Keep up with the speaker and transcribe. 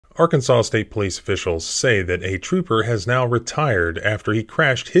Arkansas State Police officials say that a trooper has now retired after he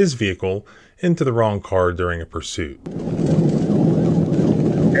crashed his vehicle into the wrong car during a pursuit.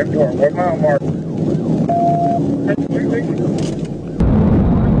 What mile mark?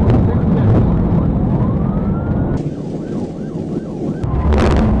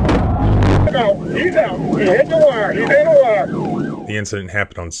 He's out. He hit the wire. He's in the wire. The incident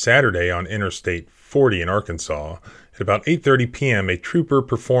happened on Saturday on Interstate 40 in Arkansas. At about 8:30 p.m., a trooper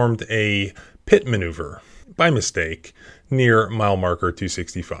performed a pit maneuver, by mistake, near mile marker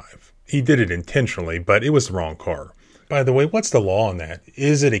 265. He did it intentionally, but it was the wrong car. By the way, what's the law on that?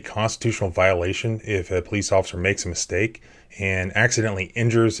 Is it a constitutional violation if a police officer makes a mistake and accidentally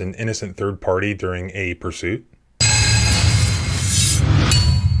injures an innocent third party during a pursuit?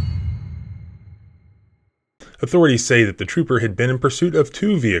 Authorities say that the trooper had been in pursuit of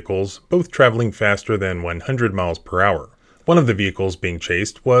two vehicles, both traveling faster than 100 miles per hour. One of the vehicles being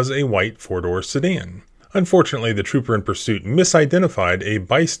chased was a white four-door sedan. Unfortunately, the trooper in pursuit misidentified a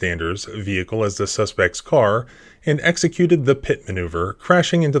bystander's vehicle as the suspect's car and executed the pit maneuver,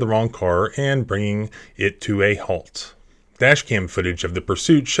 crashing into the wrong car and bringing it to a halt. Dashcam footage of the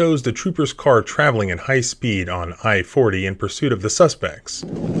pursuit shows the trooper's car traveling at high speed on I-40 in pursuit of the suspects.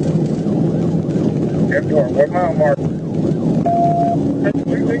 What mile mark?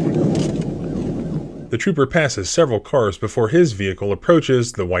 The trooper passes several cars before his vehicle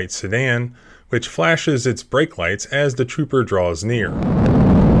approaches the white sedan, which flashes its brake lights as the trooper draws near.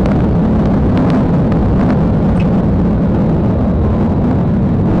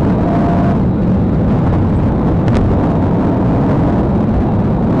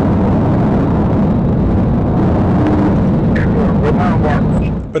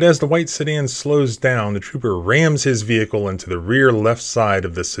 But as the white sedan slows down, the trooper rams his vehicle into the rear left side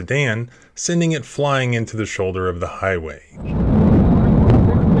of the sedan, sending it flying into the shoulder of the highway.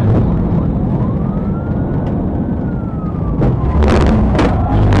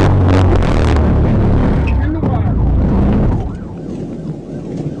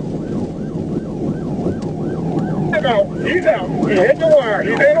 He's out. He hit the wire.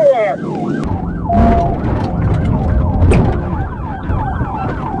 He's in the wire.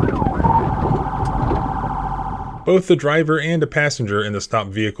 Both the driver and a passenger in the stopped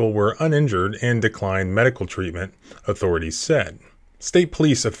vehicle were uninjured and declined medical treatment, authorities said. State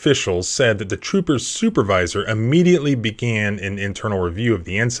police officials said that the trooper's supervisor immediately began an internal review of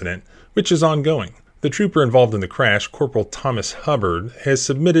the incident, which is ongoing. The trooper involved in the crash, Corporal Thomas Hubbard, has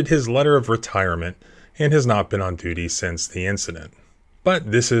submitted his letter of retirement and has not been on duty since the incident.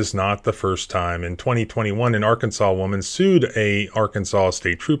 But this is not the first time. In 2021, an Arkansas woman sued a Arkansas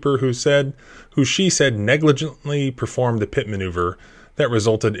state trooper who she said negligently performed a pit maneuver that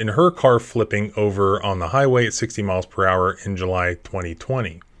resulted in her car flipping over on the highway at 60 miles per hour in July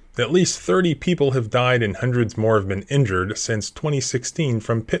 2020. At least 30 people have died and hundreds more have been injured since 2016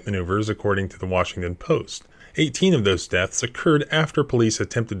 from pit maneuvers, according to the Washington Post. 18 of those deaths occurred after police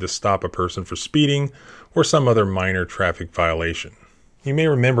attempted to stop a person for speeding or some other minor traffic violation. You may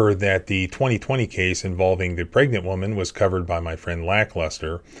remember that the 2020 case involving the pregnant woman was covered by my friend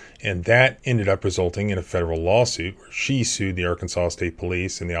Lackluster, and that ended up resulting in a federal lawsuit where she sued the Arkansas State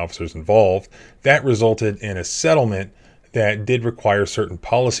Police and the officers involved. That resulted in a settlement that did require certain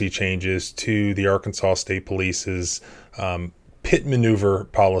policy changes to the Arkansas State Police's pit maneuver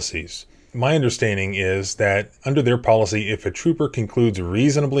policies. My understanding is that under their policy, if a trooper concludes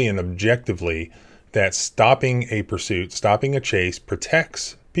reasonably and objectively that stopping a pursuit, stopping a chase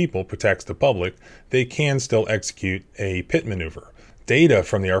protects people, protects the public, they can still execute a pit maneuver. Data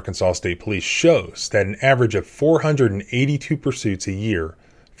from the Arkansas State Police shows that an average of 482 pursuits a year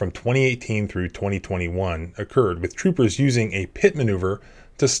from 2018 through 2021 occurred, with troopers using a pit maneuver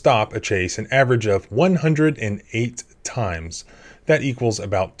to stop a chase an average of 108 times. That equals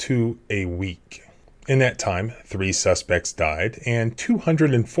about 2 a week. In that time, 3 suspects died and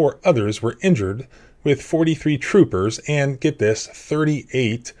 204 others were injured, with 43 troopers and, get this,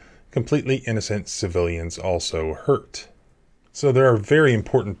 38 completely innocent civilians also hurt. So there are very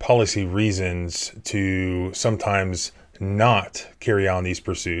important policy reasons to sometimes not carry on these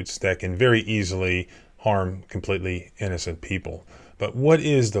pursuits that can very easily harm completely innocent people. But what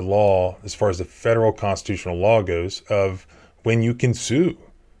is the law, as far as the federal constitutional law goes, of when you can sue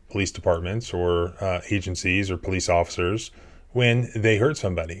police departments or agencies or police officers when they hurt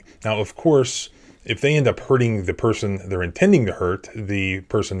somebody? Now, of course, if they end up hurting the person they're intending to hurt, the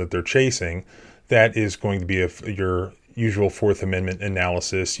person that they're chasing, that is going to be your usual Fourth Amendment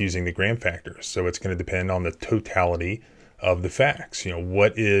analysis using the Graham factors. So it's going to depend on the totality of the facts. You know,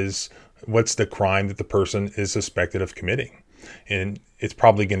 what's the crime that the person is suspected of committing? And it's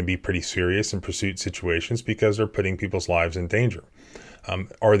probably going to be pretty serious in pursuit situations because they're putting people's lives in danger.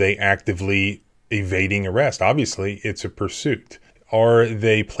 Are they actively evading arrest? Obviously, it's a pursuit. Are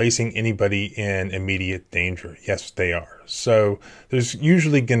they placing anybody in immediate danger? Yes, they are. So there's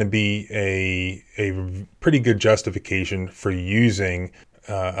usually going to be a pretty good justification for using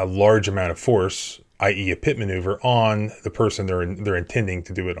a large amount of force, i.e. a pit maneuver, on the person they're intending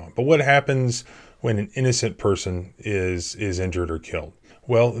to do it on. But what happens when an innocent person is injured or killed?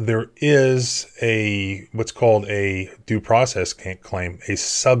 Well, there is what's called a due process claim, a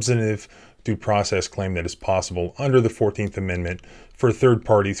substantive due process claim that is possible under the 14th Amendment for third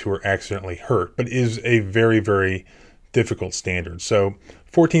parties who are accidentally hurt, but is a very, very difficult standard. So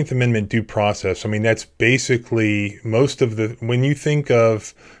 14th Amendment due process, I mean, that's basically when you think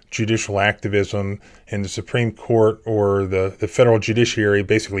of judicial activism and the Supreme Court or the federal judiciary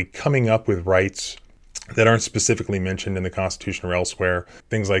basically coming up with rights that aren't specifically mentioned in the Constitution or elsewhere,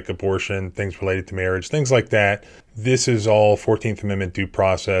 things like abortion, things related to marriage, things like that. This is all 14th Amendment due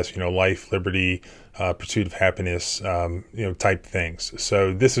process, life, liberty, pursuit of happiness, type things.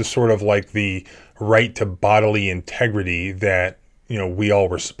 So this is sort of like the right to bodily integrity that, we all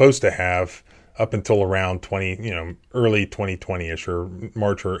were supposed to have up until around early 2020-ish or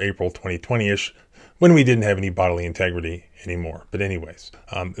March or April 2020-ish, when we didn't have any bodily integrity anymore. But anyways,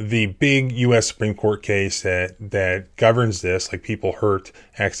 the big U.S. Supreme Court case that governs this, like people hurt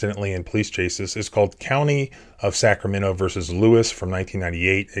accidentally in police chases, is called County of Sacramento versus Lewis from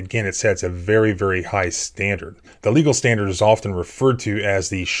 1998. Again, it sets a very, very high standard. The legal standard is often referred to as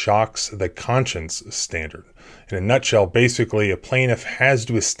the shocks the conscience standard. In a nutshell, basically, a plaintiff has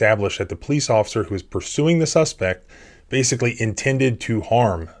to establish that the police officer who is pursuing the suspect basically intended to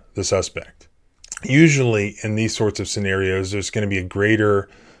harm the suspect. Usually in these sorts of scenarios, there's going to be a greater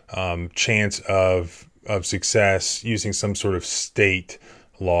chance of success using some sort of state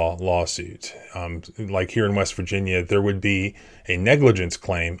lawsuit. Like here in West Virginia, there would be a negligence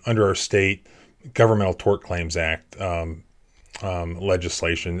claim under our state Governmental Tort Claims Act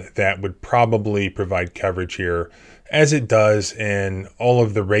legislation that would probably provide coverage here, as it does in all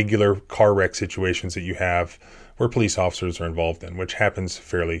of the regular car wreck situations that you have where police officers are involved in, which happens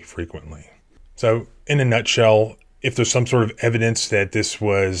fairly frequently. So in a nutshell, if there's some sort of evidence that this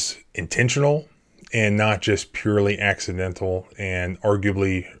was intentional and not just purely accidental and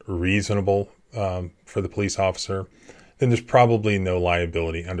arguably reasonable for the police officer, then there's probably no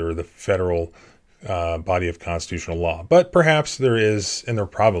liability under the federal body of constitutional law. But perhaps there is, and there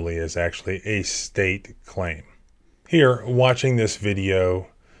probably is actually, a state claim. Here, watching this video,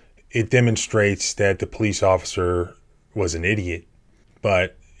 it demonstrates that the police officer was an idiot,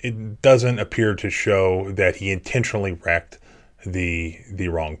 but it doesn't appear to show that he intentionally wrecked the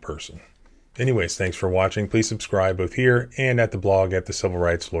wrong person. Anyways, thanks for watching. Please subscribe both here and at the blog at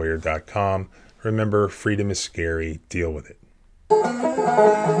thecivilrightslawyer.com. Remember, freedom is scary. Deal with it.